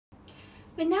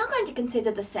We're now going to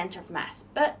consider the centre of mass,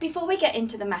 but before we get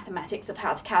into the mathematics of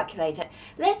how to calculate it,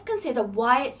 let's consider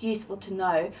why it's useful to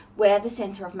know where the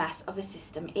centre of mass of a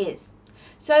system is.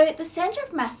 So the centre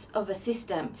of mass of a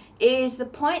system is the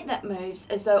point that moves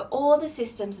as though all the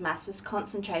system's mass was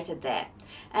concentrated there,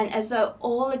 and as though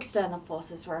all external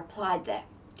forces were applied there.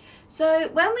 So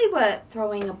when we were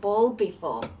throwing a ball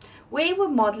before, we were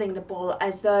modelling the ball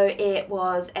as though it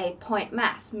was a point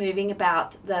mass moving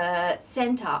about the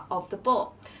centre of the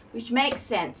ball, which makes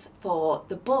sense for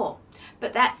the ball.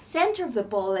 But that centre of the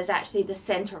ball is actually the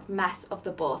centre of mass of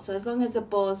the ball. So as long as the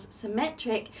ball's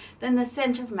symmetric, then the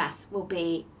centre of mass will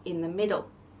be in the middle.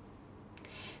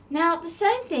 Now, the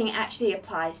same thing actually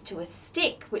applies to a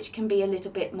stick, which can be a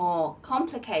little bit more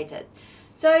complicated.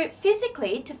 So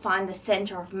physically, to find the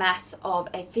centre of mass of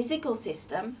a physical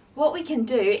system, what we can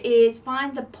do is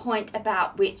find the point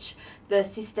about which the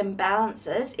system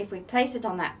balances, if we place it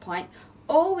on that point,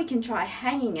 or we can try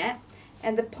hanging it,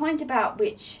 and the point about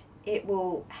which it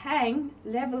will hang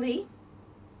levelly,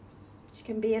 which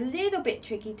can be a little bit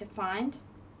tricky to find,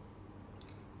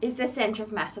 is the centre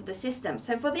of mass of the system.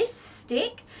 So for this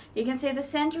stick, you can see the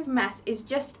centre of mass is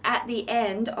just at the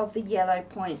end of the yellow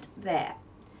point there.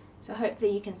 So hopefully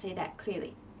you can see that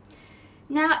clearly.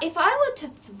 Now, if I were to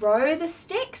throw the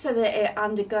stick so that it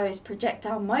undergoes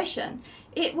projectile motion,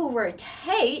 it will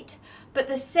rotate, but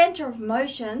the centre of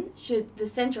mass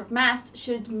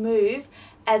should move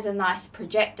as a nice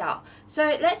projectile.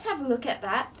 So let's have a look at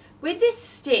that. With this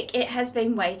stick, it has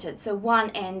been weighted, so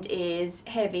one end is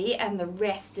heavy and the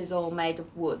rest is all made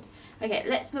of wood. Okay,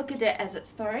 let's look at it as it's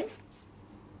thrown.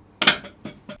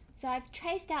 So I've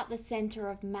traced out the centre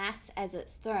of mass as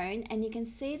it's thrown, and you can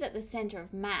see that the centre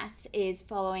of mass is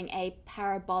following a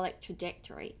parabolic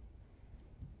trajectory.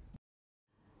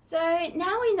 So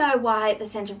now we know why the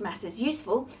centre of mass is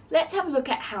useful, let's have a look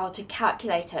at how to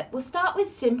calculate it. We'll start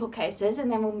with simple cases and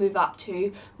then we'll move up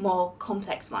to more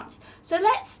complex ones. So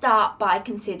let's start by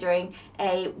considering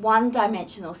a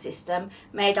one-dimensional system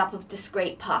made up of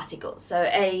discrete particles, so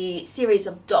a series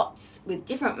of dots with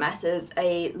different masses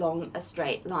along a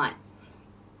straight line.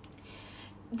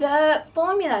 The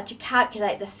formula to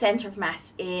calculate the centre of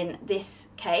mass in this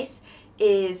case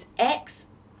is x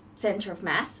centre of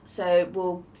mass, so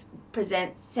we'll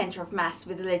present centre of mass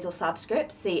with a little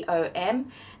subscript,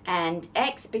 COM, and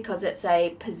x because it's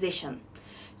a position.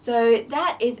 So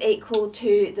that is equal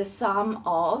to the sum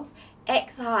of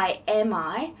xi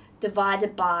mi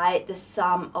divided by the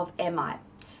sum of mi.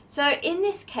 So in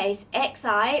this case,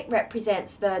 xi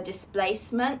represents the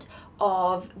displacement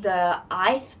of the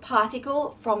ith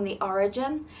particle from the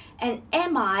origin, and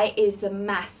mi is the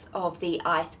mass of the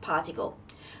ith particle.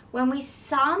 When we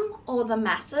sum all the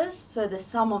masses, so the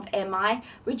sum of mi,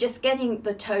 we're just getting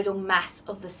the total mass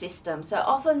of the system. So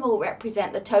often we'll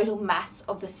represent the total mass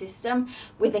of the system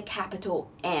with a capital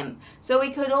M. So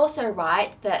we could also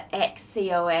write that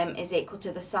xcom is equal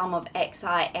to the sum of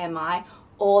xi mi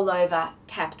all over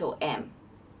capital M.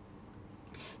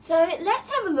 So let's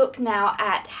have a look now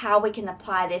at how we can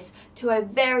apply this to a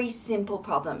very simple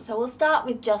problem. So we'll start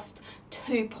with just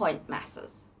 2-point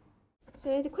masses.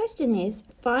 So the question is,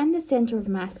 find the centre of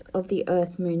mass of the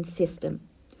Earth-Moon system.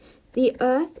 The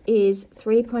Earth is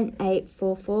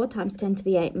 3.844 times 10 to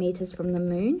the 8 metres from the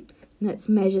Moon, and it's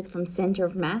measured from centre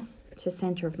of mass to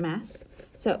centre of mass.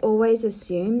 So always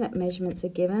assume that measurements are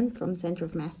given from centre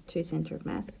of mass to centre of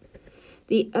mass.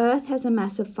 The Earth has a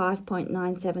mass of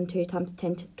 5.972 times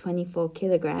 10 to 24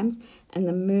 kilograms, and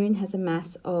the Moon has a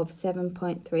mass of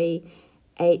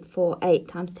 7.3848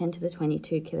 times 10 to the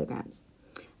 22 kilograms.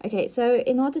 Okay, so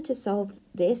in order to solve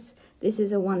this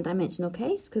is a one-dimensional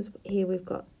case because here we've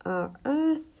got our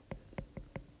Earth,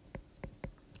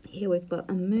 here we've got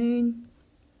a Moon.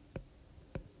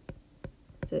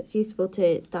 So it's useful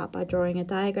to start by drawing a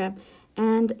diagram.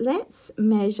 And let's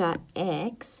measure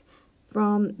x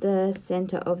from the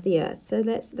centre of the Earth. So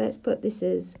let's put this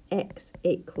as x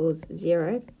equals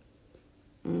 0,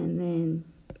 and then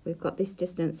we've got this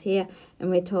distance here, and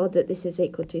we're told that this is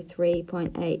equal to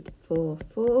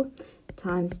 3.844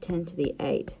 times 10 to the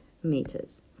 8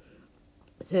 metres.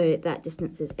 So that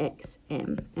distance is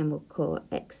xm, and we'll call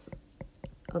x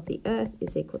of the Earth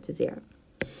is equal to 0.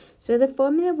 So the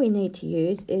formula we need to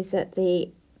use is that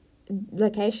the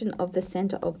location of the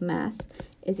centre of mass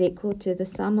is equal to the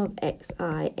sum of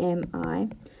xi mi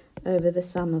over the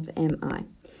sum of mi.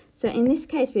 So in this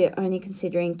case, we are only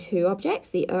considering two objects,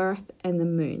 the Earth and the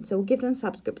Moon. So we'll give them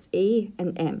subscripts E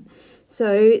and M.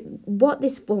 So what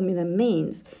this formula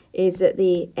means is that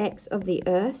the x of the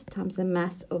Earth times the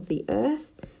mass of the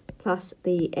Earth plus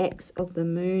the x of the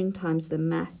Moon times the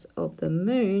mass of the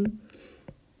Moon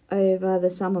over the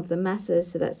sum of the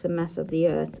masses, so that's the mass of the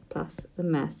Earth plus the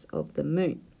mass of the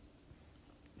Moon.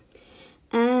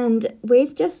 And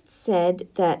we've just said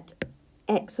that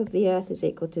x of the Earth is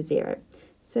equal to 0.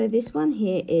 So this one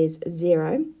here is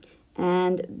 0,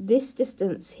 and this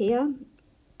distance here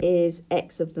is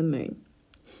x of the Moon,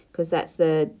 because that's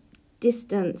the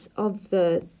distance of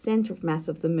the centre of mass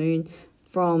of the Moon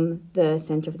from the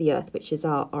centre of the Earth, which is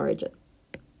our origin.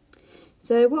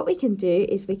 So what we can do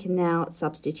is we can now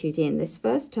substitute in. This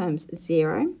first term's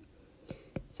 0,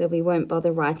 so we won't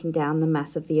bother writing down the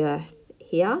mass of the Earth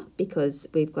here because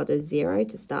we've got a 0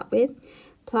 to start with,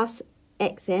 plus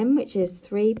xm, which is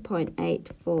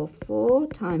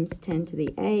 3.844 times 10 to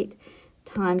the 8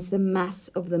 times the mass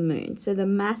of the Moon. So the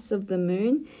mass of the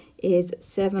Moon is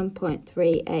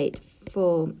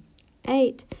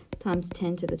 7.3848 times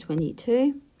 10 to the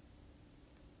 22.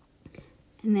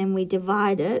 And then we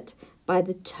divide it by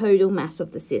the total mass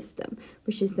of the system,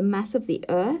 which is the mass of the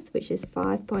Earth, which is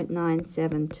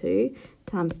 5.972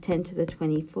 times 10 to the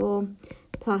 24,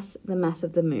 plus the mass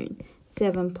of the Moon,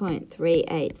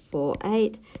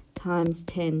 7.3848 times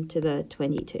 10 to the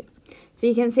 22. So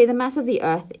you can see the mass of the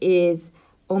Earth is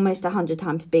almost 100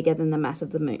 times bigger than the mass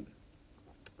of the Moon.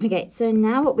 Okay, so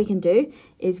now what we can do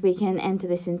is we can enter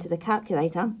this into the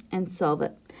calculator and solve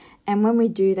it. And when we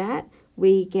do that,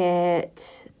 we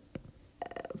get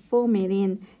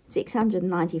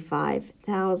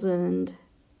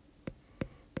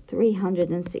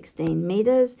 4,695,316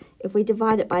 meters. If we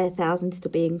divide it by 1,000,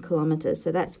 it'll be in kilometers.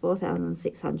 So that's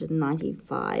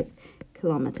 4,695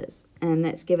 kilometers. And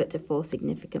let's give it to 4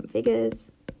 significant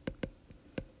figures,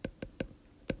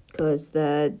 because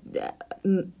the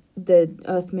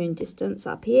Earth-Moon distance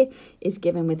up here is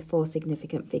given with 4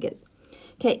 significant figures.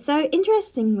 Okay, so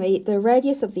interestingly, the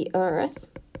radius of the Earth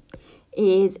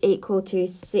is equal to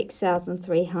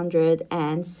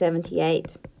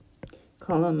 6,378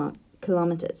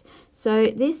 kilometers. So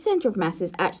this centre of mass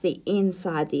is actually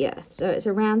inside the Earth. So it's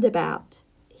around about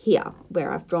here,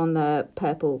 where I've drawn the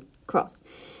purple cross.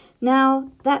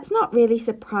 Now, that's not really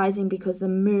surprising because the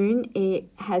Moon, it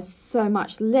has so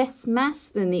much less mass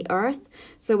than the Earth.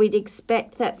 So we'd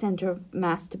expect that centre of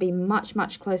mass to be much,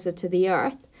 much closer to the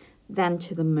Earth than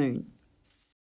to the Moon.